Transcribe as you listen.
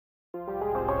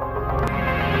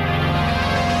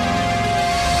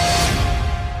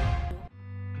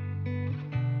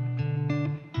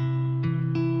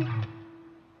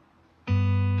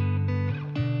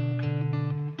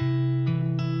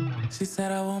She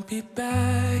said I won't be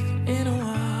back in a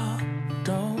while,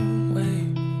 don't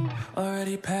wait.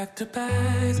 Already packed her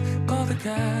bags, called the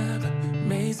cab,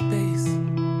 made space.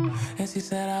 And she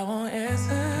said I won't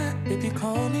answer if you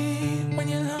call me when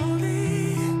you're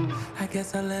lonely. I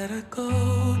guess I let her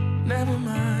go, never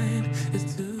mind,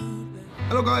 it's too late.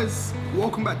 Hello guys,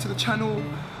 welcome back to the channel.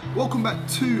 Welcome back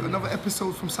to another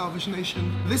episode from Salvage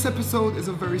Nation. This episode is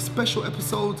a very special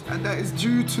episode, and that is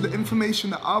due to the information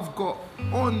that I've got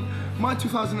on my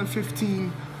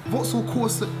 2015 Vauxhall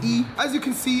Corsa E. As you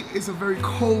can see, it's a very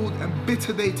cold and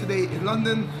bitter day today in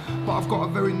London, but I've got a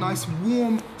very nice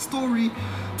warm story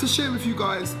to share with you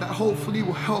guys that hopefully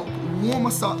will help warm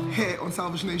us up here on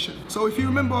Salvage Nation. So if you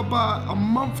remember, about a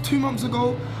month, 2 months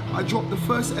ago, I dropped the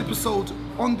first episode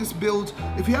on this build.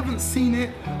 If you haven't seen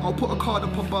it, I'll put a card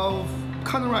up above,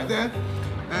 kind of right there.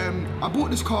 I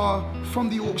bought this car from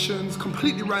the auctions,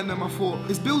 completely random. I thought,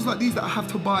 it's builds like these that I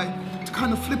have to buy to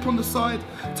kind of flip on the side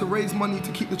to raise money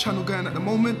to keep the channel going at the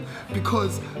moment,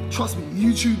 because trust me,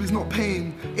 YouTube is not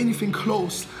paying anything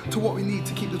close to what we need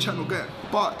to keep the channel going.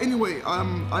 But anyway,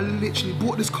 I literally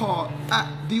bought this car at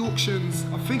the auctions.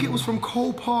 I think it was from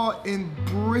Copart in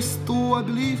Bristol, I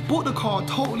believe. Bought the car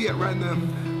totally at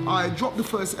random. I dropped the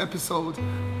first episode,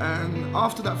 and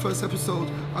after that first episode,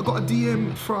 I got a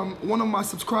DM from one of my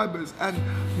subscribers. And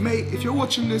mate, if you're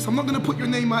watching this, I'm not gonna put your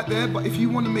name out there, but if you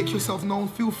wanna make yourself known,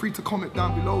 feel free to comment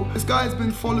down below. This guy has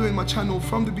been following my channel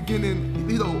from the beginning,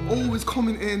 you know, always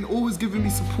commenting, always giving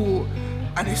me support.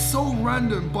 And it's so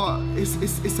random, but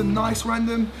it's a nice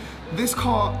random. This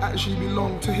car actually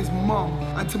belonged to his mum,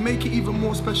 and to make it even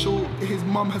more special, his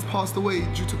mum has passed away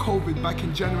due to COVID back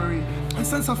in January. And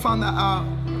since I found that out,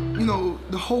 you know,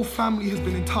 the whole family has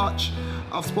been in touch.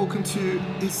 I've spoken to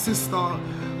his sister,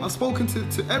 I've spoken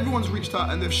to everyone's reached out,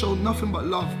 and they've shown nothing but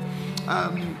love.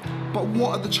 But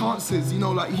what are the chances? You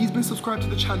know, like, he's been subscribed to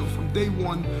the channel from day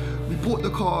one. We bought the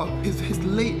car, his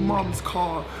late mum's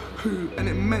car, and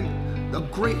it meant a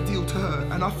great deal to her,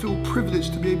 and I feel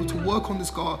privileged to be able to work on this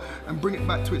car and bring it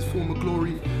back to its former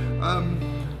glory.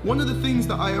 One of the things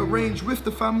that I arranged with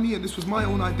the family, and this was my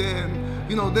own idea, and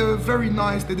you know, they were very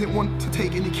nice. They didn't want to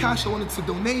take any cash. I wanted to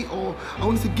donate, or I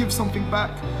wanted to give something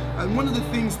back. And one of the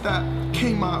things that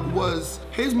came out was,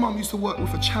 his mum used to work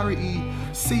with a charity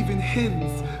saving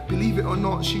hens. Believe it or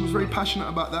not, she was very passionate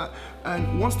about that.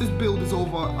 And once this build is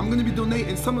over, I'm going to be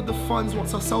donating some of the funds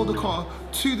once I sell the car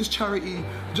to this charity,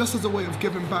 just as a way of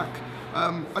giving back.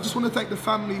 I just want to thank the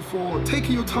family for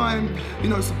taking your time. You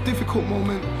know, it's a difficult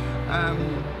moment,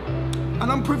 and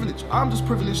I'm privileged. I'm just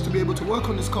privileged to be able to work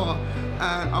on this car,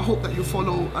 and I hope that you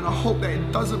follow, and I hope that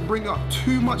it doesn't bring up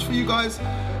too much for you guys.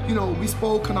 You know, we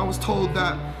spoke, and I was told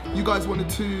that you guys wanted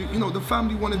to, you know, the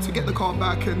family wanted to get the car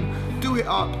back and do it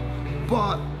up,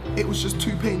 but it was just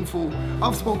too painful.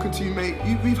 I've spoken to you, mate.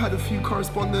 We've had a few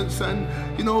correspondence, and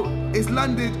you know, it's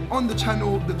landed on the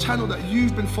channel that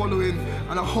you've been following,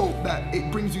 and I hope that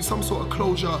it brings you some sort of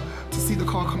closure to see the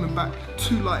car coming back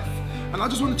to life. And I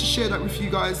just wanted to share that with you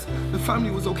guys. The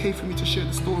family was okay for me to share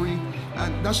the story,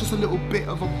 and that's just a little bit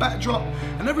of a backdrop.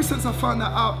 And ever since I found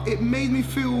that out, it made me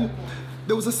feel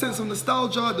there was a sense of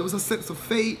nostalgia, there was a sense of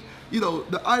fate. You know,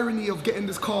 the irony of getting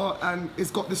this car, and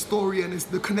it's got this story, and it's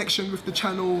the connection with the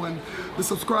channel and the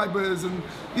subscribers, and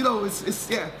you know, it's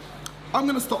yeah. I'm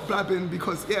gonna stop blabbing,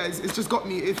 because yeah, it's just got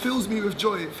me. It fills me with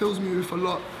joy. It fills me with a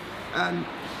lot, and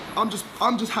I'm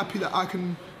just happy that I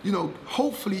can, you know,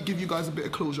 hopefully give you guys a bit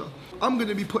of closure. I'm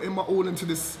gonna be putting my all into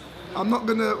this. I'm not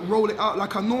gonna roll it out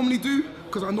like I normally do,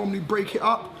 because I normally break it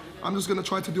up. I'm just gonna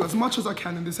try to do as much as I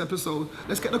can in this episode.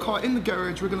 Let's get the car in the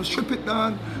garage. We're gonna strip it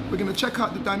down. We're gonna check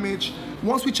out the damage.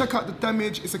 Once we check out the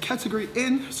damage, it's a category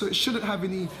in, so it shouldn't have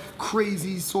any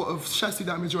crazy sort of chassis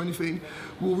damage or anything.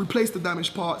 We'll replace the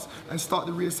damaged parts and start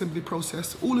the reassembly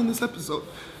process, all in this episode.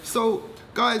 So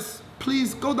guys,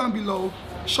 please go down below,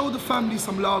 show the family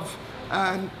some love,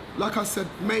 and like I said,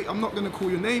 mate, I'm not gonna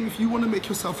call your name. If you wanna make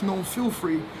yourself known, feel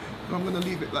free, and I'm gonna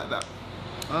leave it like that.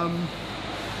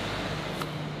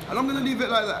 And I'm gonna leave it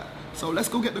like that. So let's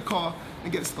go get the car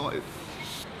and get started.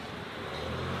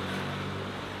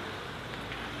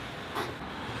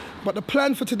 But the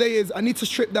plan for today is I need to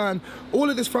strip down all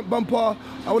of this front bumper.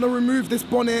 I wanna remove this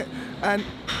bonnet and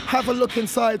have a look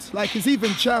inside, like it's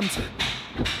even jammed.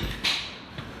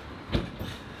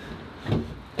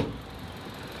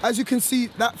 As you can see,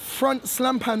 that front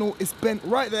slam panel is bent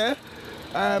right there.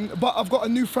 But I've got a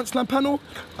new front slam panel.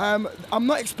 I'm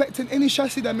not expecting any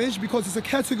chassis damage because it's a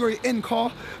category in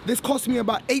car. This cost me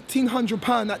about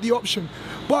 £1,800 at the option,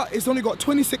 but it's only got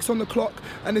 26 on the clock,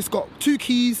 and it's got 2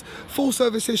 keys, full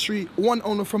service history, 1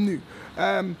 owner from new.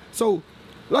 So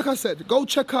like I said, go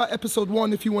check out episode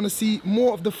 1 if you want to see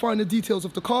more of the finer details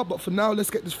of the car, but for now, let's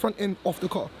get this front end off the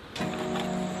car.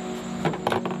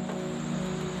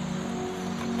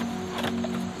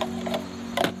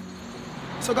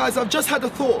 So guys, I've just had a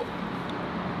thought.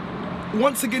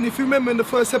 Once again, if you remember in the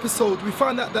first episode, we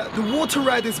found out that the water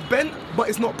rad is bent, but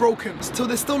it's not broken. So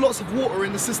there's still lots of water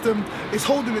in the system. It's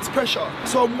holding its pressure.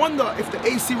 So I wonder if the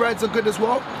AC rads are good as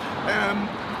well.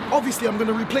 Obviously, I'm going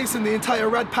to replace in the entire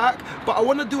rad pack, but I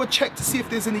want to do a check to see if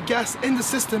there's any gas in the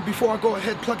system before I go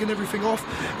ahead plugging everything off.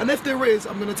 And if there is,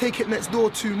 I'm going to take it next door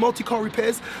to Multi-Car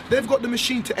Repairs. They've got the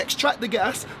machine to extract the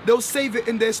gas. They'll save it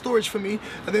in their storage for me,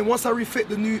 and then once I refit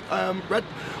the new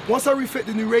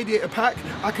radiator pack,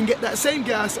 I can get that same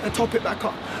gas and top it back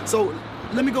up. So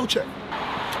let me go check.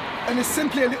 And it's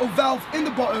simply a little valve in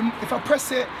the bottom. If I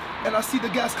press it and I see the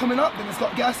gas coming up, then it's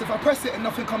got gas. If I press it and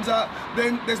nothing comes out,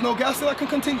 then there's no gas, and I can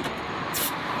continue.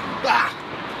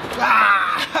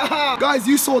 Guys,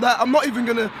 you saw that. I'm not even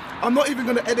gonna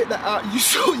edit that out. You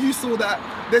saw that.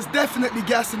 There's definitely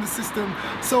gas in the system.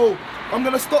 So I'm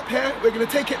gonna stop here. We're gonna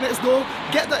take it next door,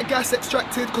 get that gas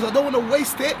extracted, because I don't want to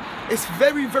waste it. It's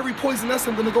very, very poisonous.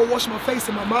 I'm gonna go wash my face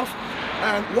and my mouth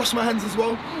and wash my hands as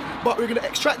well. But we're gonna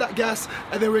extract that gas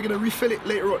and then we're gonna refill it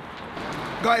later on.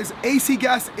 Guys, AC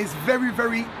gas is very,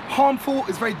 very harmful.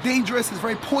 It's very dangerous. It's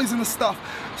very poisonous stuff.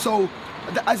 So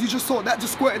as you just saw, that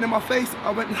just squirted in my face.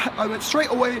 I went straight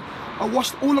away. I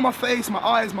washed all of my face, my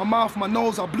eyes, my mouth, my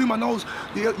nose. I blew my nose.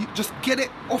 You just get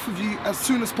it off of you as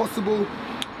soon as possible.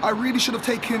 I really should have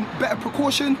taken better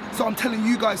precaution, so I'm telling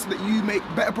you guys so that you make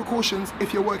better precautions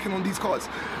if you're working on these cars.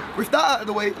 With that out of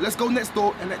the way, let's go next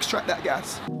door and extract that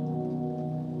gas.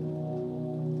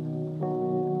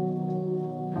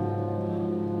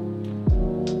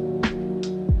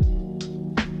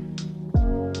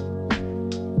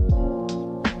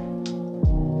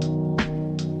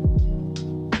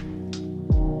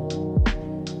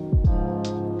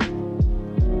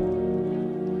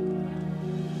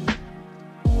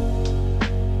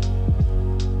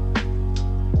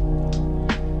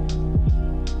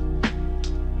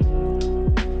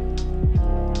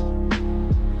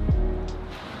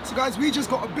 So guys, we just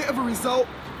got a bit of a result.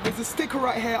 There's a sticker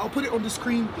right here, I'll put it on the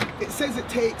screen. It says it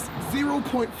takes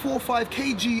 0.45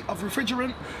 kg of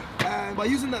refrigerant, and by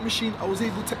using that machine I was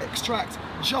able to extract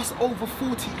just over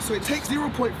 40. So it takes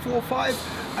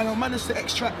 0.45 and I managed to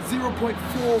extract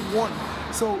 0.41.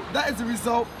 So that is the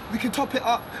result. We can top it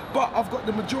up, but I've got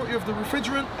the majority of the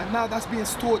refrigerant and now that's being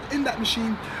stored in that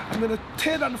machine. I'm gonna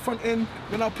tear down the front end,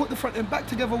 then I'll put the front end back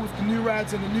together with the new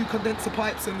rads and the new condenser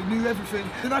pipes and the new everything.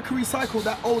 Then I can recycle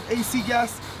that old AC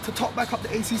gas to top back up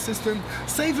the AC system,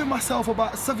 saving myself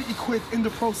about 70 quid in the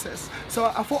process. So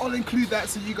I thought I'll include that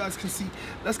so you guys can see.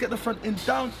 Let's get the front end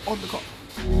down on the car.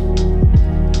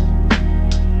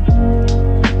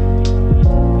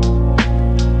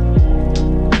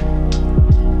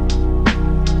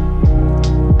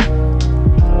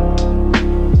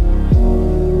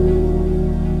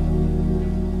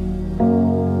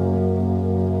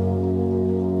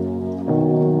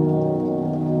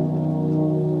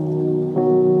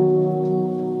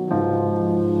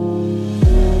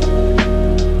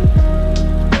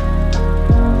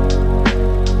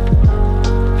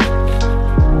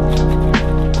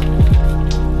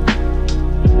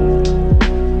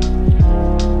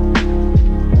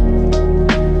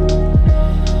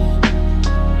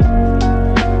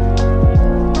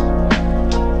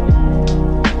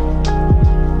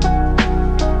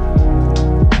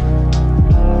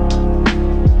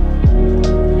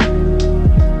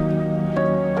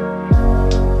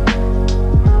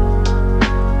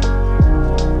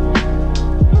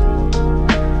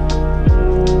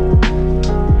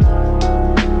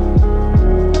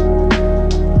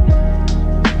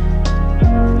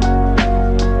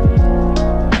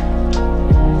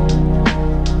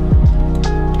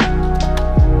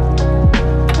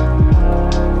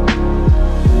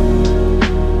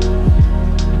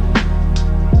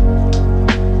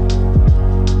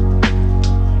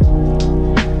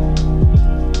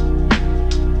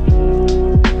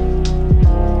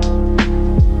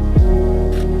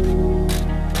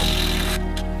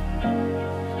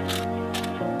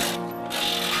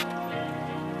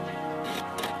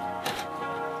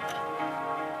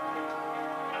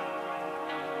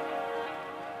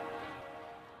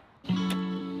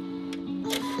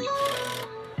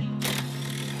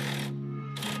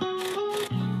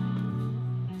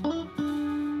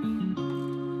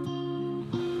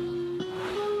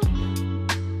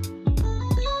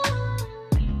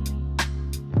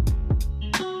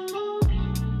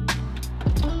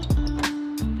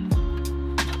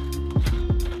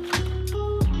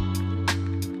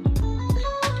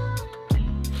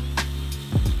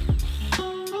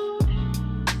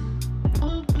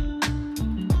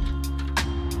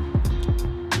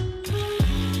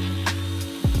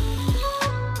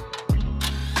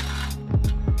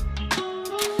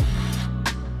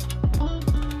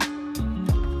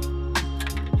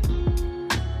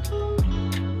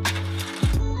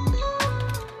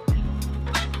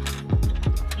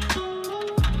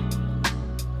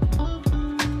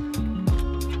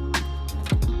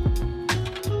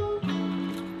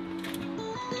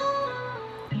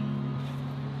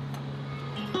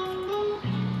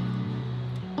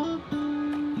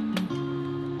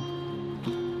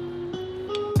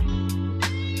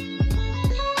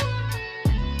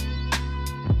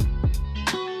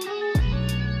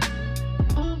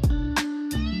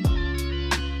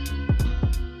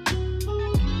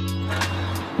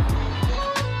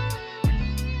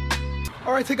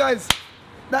 Alrighty guys,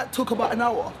 that took about an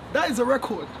hour. That is a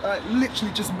record.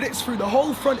 Literally just blitzed through the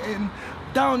whole front end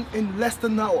down in less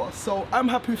than an hour. So I'm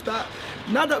happy with that.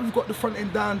 Now that we've got the front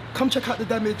end down, come check out the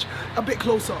damage a bit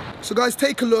closer. So guys,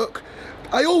 take a look.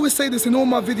 I always say this in all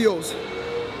my videos.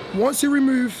 Once you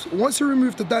remove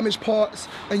the damaged parts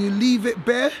and you leave it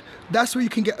bare, that's where you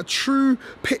can get a true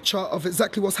picture of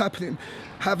exactly what's happening.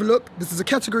 Have a look. This is a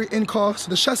category in car,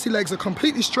 so the chassis legs are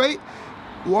completely straight.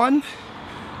 1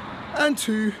 and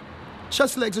 2,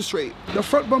 chassis legs are straight. The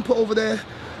front bumper over there,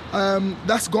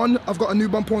 that's gone. I've got a new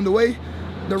bumper on the way.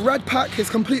 The rad pack is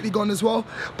completely gone as well.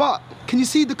 But can you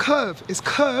see the curve? It's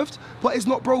curved, but it's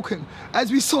not broken.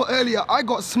 As we saw earlier, I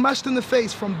got smashed in the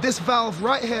face from this valve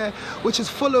right here, which is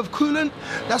full of coolant.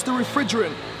 That's the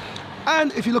refrigerant.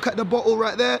 And if you look at the bottle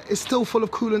right there, it's still full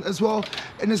of coolant as well,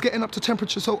 and it's getting up to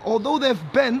temperature. So although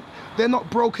they've bent, they're not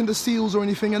broken the seals or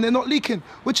anything, and they're not leaking,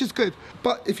 which is good.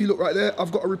 But if you look right there,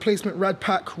 I've got a replacement rad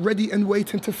pack ready and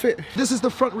waiting to fit. This is the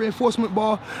front reinforcement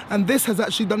bar, and this has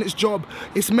actually done its job.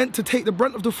 It's meant to take the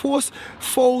brunt of the force,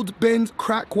 fold, bend,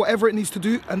 crack, whatever it needs to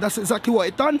do, and that's exactly what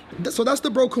it done. So that's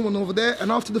the broken one over there,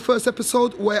 and after the first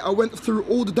episode where I went through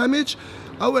all the damage,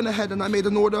 I went ahead and I made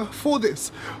an order for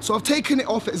this. So I've taken it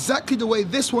off exactly the way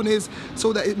this one is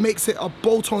so that it makes it a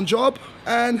bolt-on job,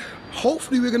 and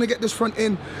hopefully we're gonna get this front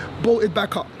end bolted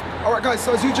back up. All right guys,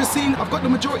 so as you just seen, I've got the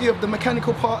majority of the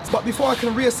mechanical parts, but before I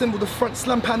can reassemble the front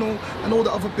slam panel and all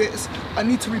the other bits, I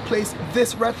need to replace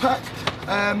this rad pack.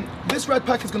 This rad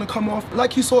pack is going to come off.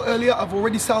 Like you saw earlier, I've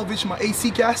already salvaged my AC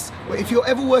gas. But if you're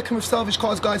ever working with salvage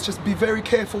cars, guys, just be very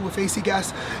careful with AC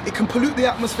gas. It can pollute the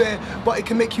atmosphere, but it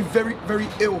can make you very, very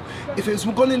ill. If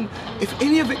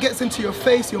any of it gets into your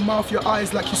face, your mouth, your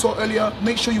eyes, like you saw earlier,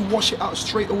 make sure you wash it out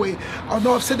straight away. I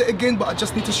know I've said it again, but I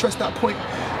just need to stress that point.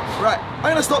 Right, I'm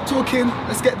gonna stop talking.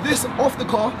 Let's get this off the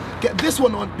car, get this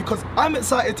one on, because I'm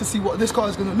excited to see what this car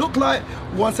is gonna look like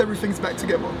once everything's back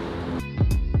together.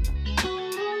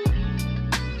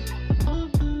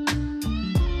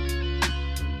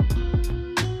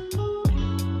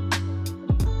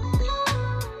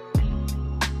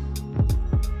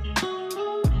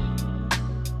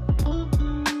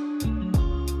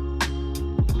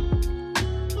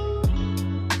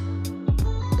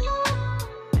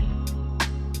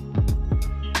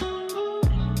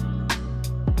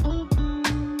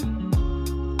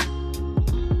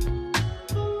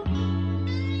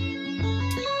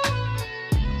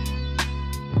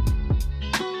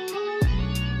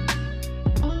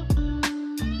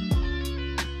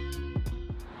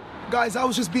 Guys, I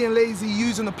was just being lazy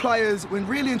using the pliers when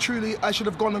really and truly I should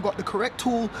have gone and got the correct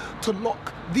tool to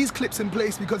lock these clips in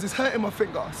place because it's hurting my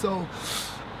finger. So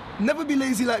never be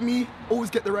lazy like me,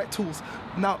 always get the right tools.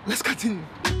 Now let's continue.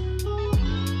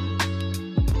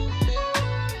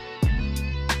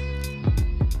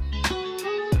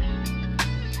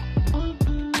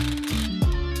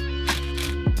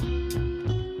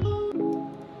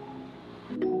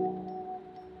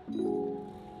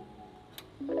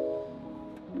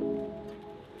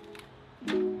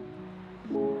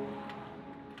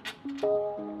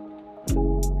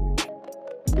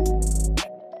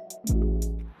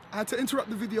 I had to interrupt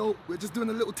the video. We're just doing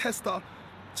a little tester.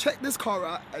 Check this car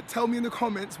out and tell me in the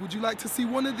comments, would you like to see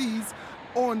one of these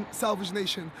on Salvage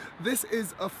Nation? This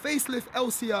is a facelift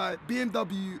LCI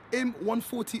BMW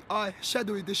M140i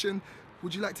Shadow Edition.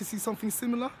 Would you like to see something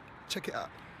similar? Check it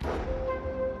out.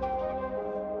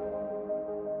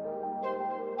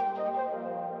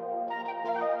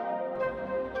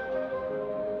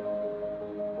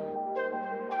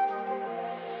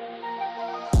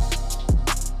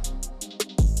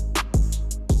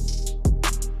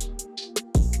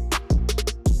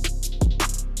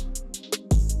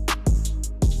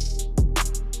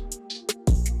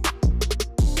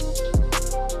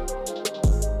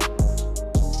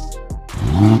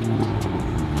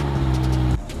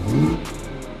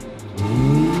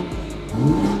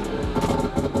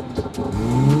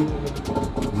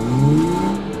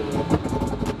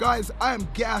 Guys, I am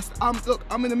gassed. Look,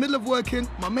 I'm in the middle of working.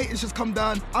 My mate has just come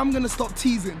down. I'm gonna stop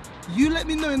teasing. You let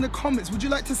me know in the comments, would you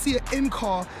like to see an M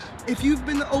car? If you've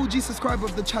been an OG subscriber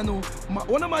of the channel,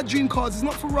 one of my dream cars is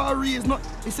not Ferrari,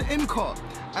 it's an M car.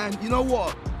 And you know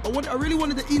what? I really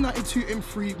wanted the E92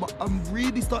 M3, but I'm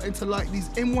really starting to like these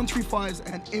M135s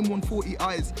and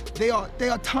M140i's. They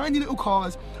are tiny little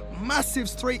cars, massive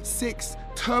straight six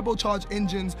turbocharged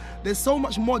engines. There's so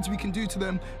much mods we can do to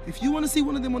them. If you want to see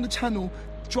one of them on the channel,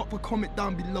 drop a comment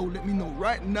down below. Let me know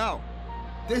right now.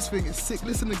 This thing is sick.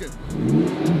 Listen again.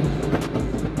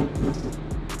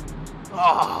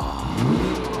 Oh.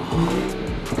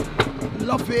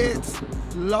 Love it.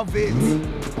 Love it.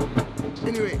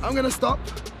 Anyway, I'm gonna stop.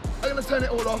 I'm gonna turn it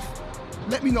all off.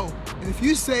 Let me know. And if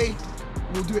you say,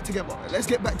 we'll do it together. Let's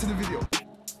get back to the video.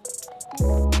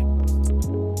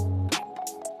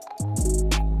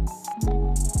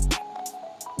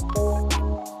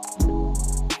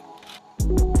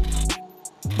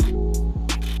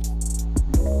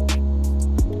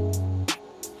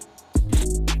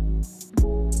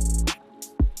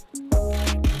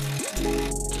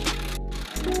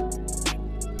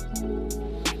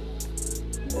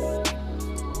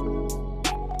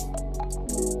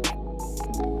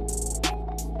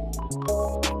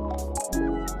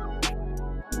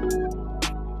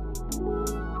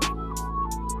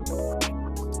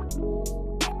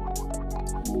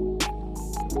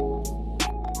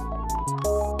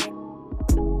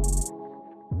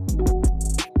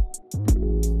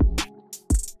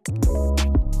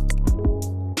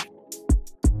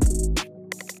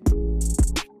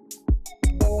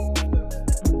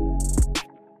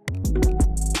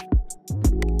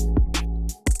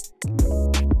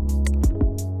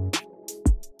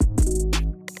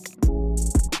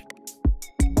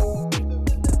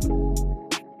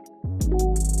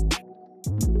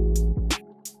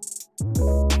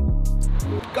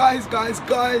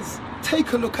 Guys,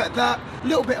 take a look at that. A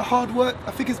little bit of hard work.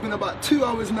 I think it's been about 2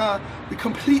 hours now. We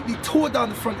completely tore down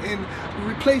the front end. We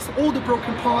replaced all the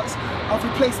broken parts. I've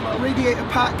replaced my radiator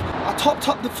pack. I topped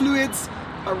up the fluids.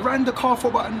 I ran the car for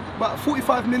about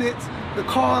 45 minutes. The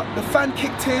fan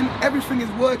kicked in, everything is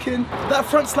working. That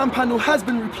front slam panel has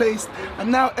been replaced,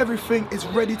 and now everything is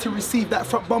ready to receive that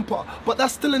front bumper. But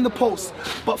that's still in the post.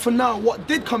 But for now, what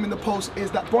did come in the post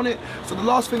is that bonnet. So the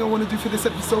last thing I want to do for this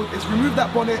episode is remove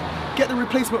that bonnet, get the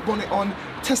replacement bonnet on,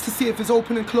 test to see if it's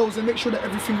open and closed, and make sure that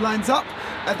everything lines up,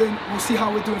 and then we'll see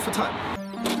how we're doing for time.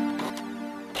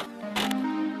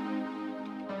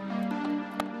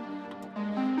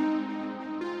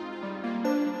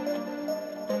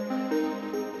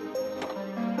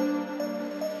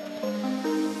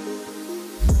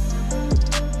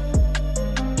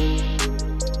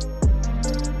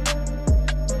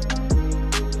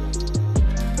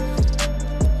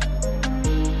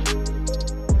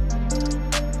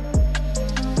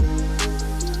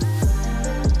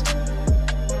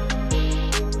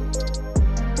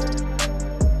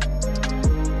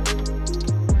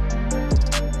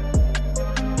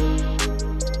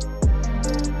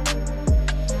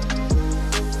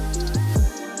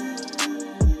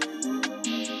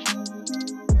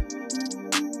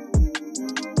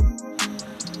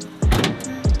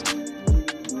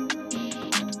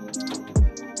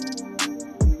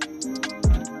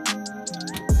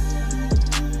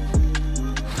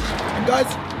 Guys,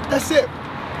 that's it.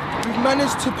 We've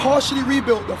managed to partially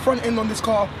rebuild the front end on this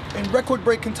car in record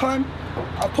breaking time.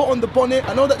 I put on the bonnet.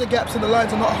 I know that the gaps in the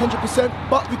lines are not 100%,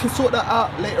 but we can sort that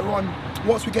out later on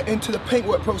once we get into the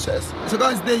paintwork process. So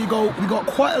guys, there you go. We got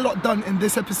quite a lot done in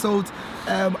this episode.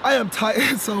 I am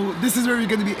tired, so this is where we're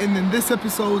going to be ending this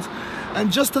episode. And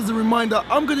just as a reminder,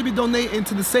 I'm going to be donating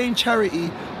to the same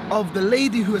charity of the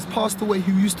lady who has passed away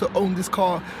who used to own this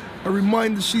car. A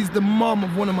reminder, she's the mum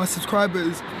of one of my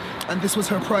subscribers, and this was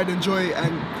her pride and joy,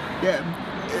 and yeah,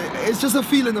 it's just a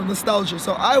feeling of nostalgia.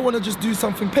 So I want to just do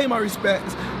something, pay my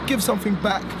respects, give something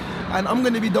back, and I'm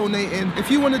going to be donating. If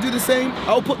you want to do the same,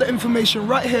 I'll put the information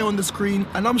right here on the screen,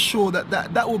 and I'm sure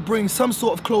that will bring some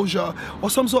sort of closure or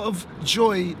some sort of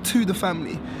joy to the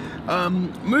family.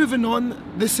 Moving on,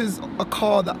 this is a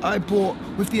car that I bought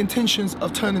with the intentions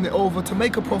of turning it over to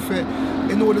make a profit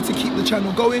in order to keep the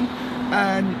channel going,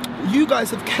 and you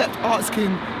guys have kept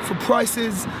asking for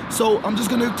prices, so I'm just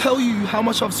going to tell you how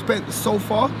much I've spent so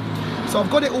far. So I've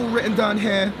got it all written down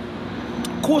here.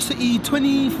 Corsa E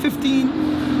 2015,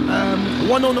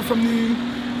 one owner from new.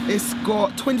 It's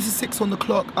got 26 on the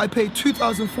clock. I paid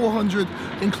 2,400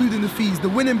 including the fees. The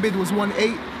winning bid was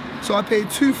 1.8. So I paid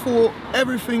 2.4,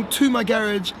 everything to my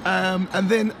garage, and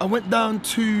then I went down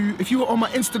to, if you were on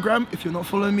my Instagram, if you're not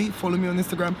following me, follow me on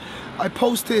Instagram. I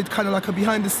posted kind of like a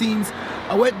behind the scenes.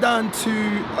 I went down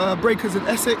to Breakers in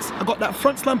Essex. I got that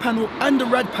front slam panel and the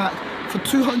rad pack for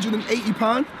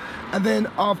 £280, and then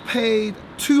I've paid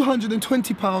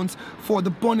 £220 for the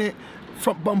bonnet,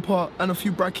 front bumper and a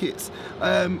few brackets.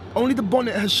 Only the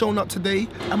bonnet has shown up today,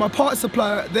 and my parts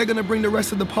supplier, they're gonna bring the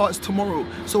rest of the parts tomorrow.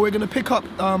 So we're gonna pick up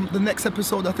the next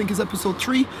episode, I think is episode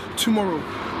 3, tomorrow.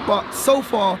 But so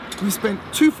far we spent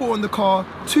 2.4 on the car,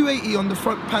 280 on the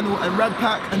front panel and rad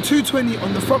pack, and 220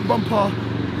 on the front bumper,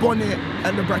 bonnet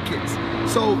and the brackets.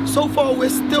 So far we're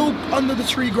still under the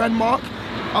 £3 mark.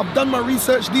 I've done my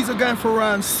research. These are going for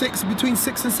around between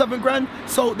 6 and 7 grand.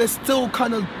 So there's still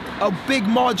kind of a big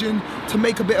margin to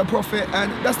make a bit of profit,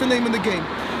 and that's the name of the game.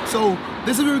 So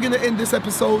this is where we're gonna end this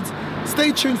episode.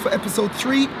 Stay tuned for episode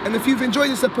 3, and if you've enjoyed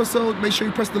this episode, make sure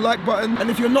you press the like button, and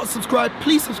if you're not subscribed,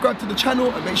 please subscribe to the channel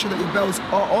and make sure that your bells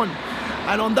are on.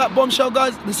 And on that bombshell,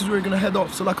 guys, this is where we're gonna head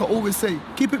off. So like I always say,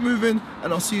 keep it moving,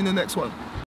 and I'll see you in the next one.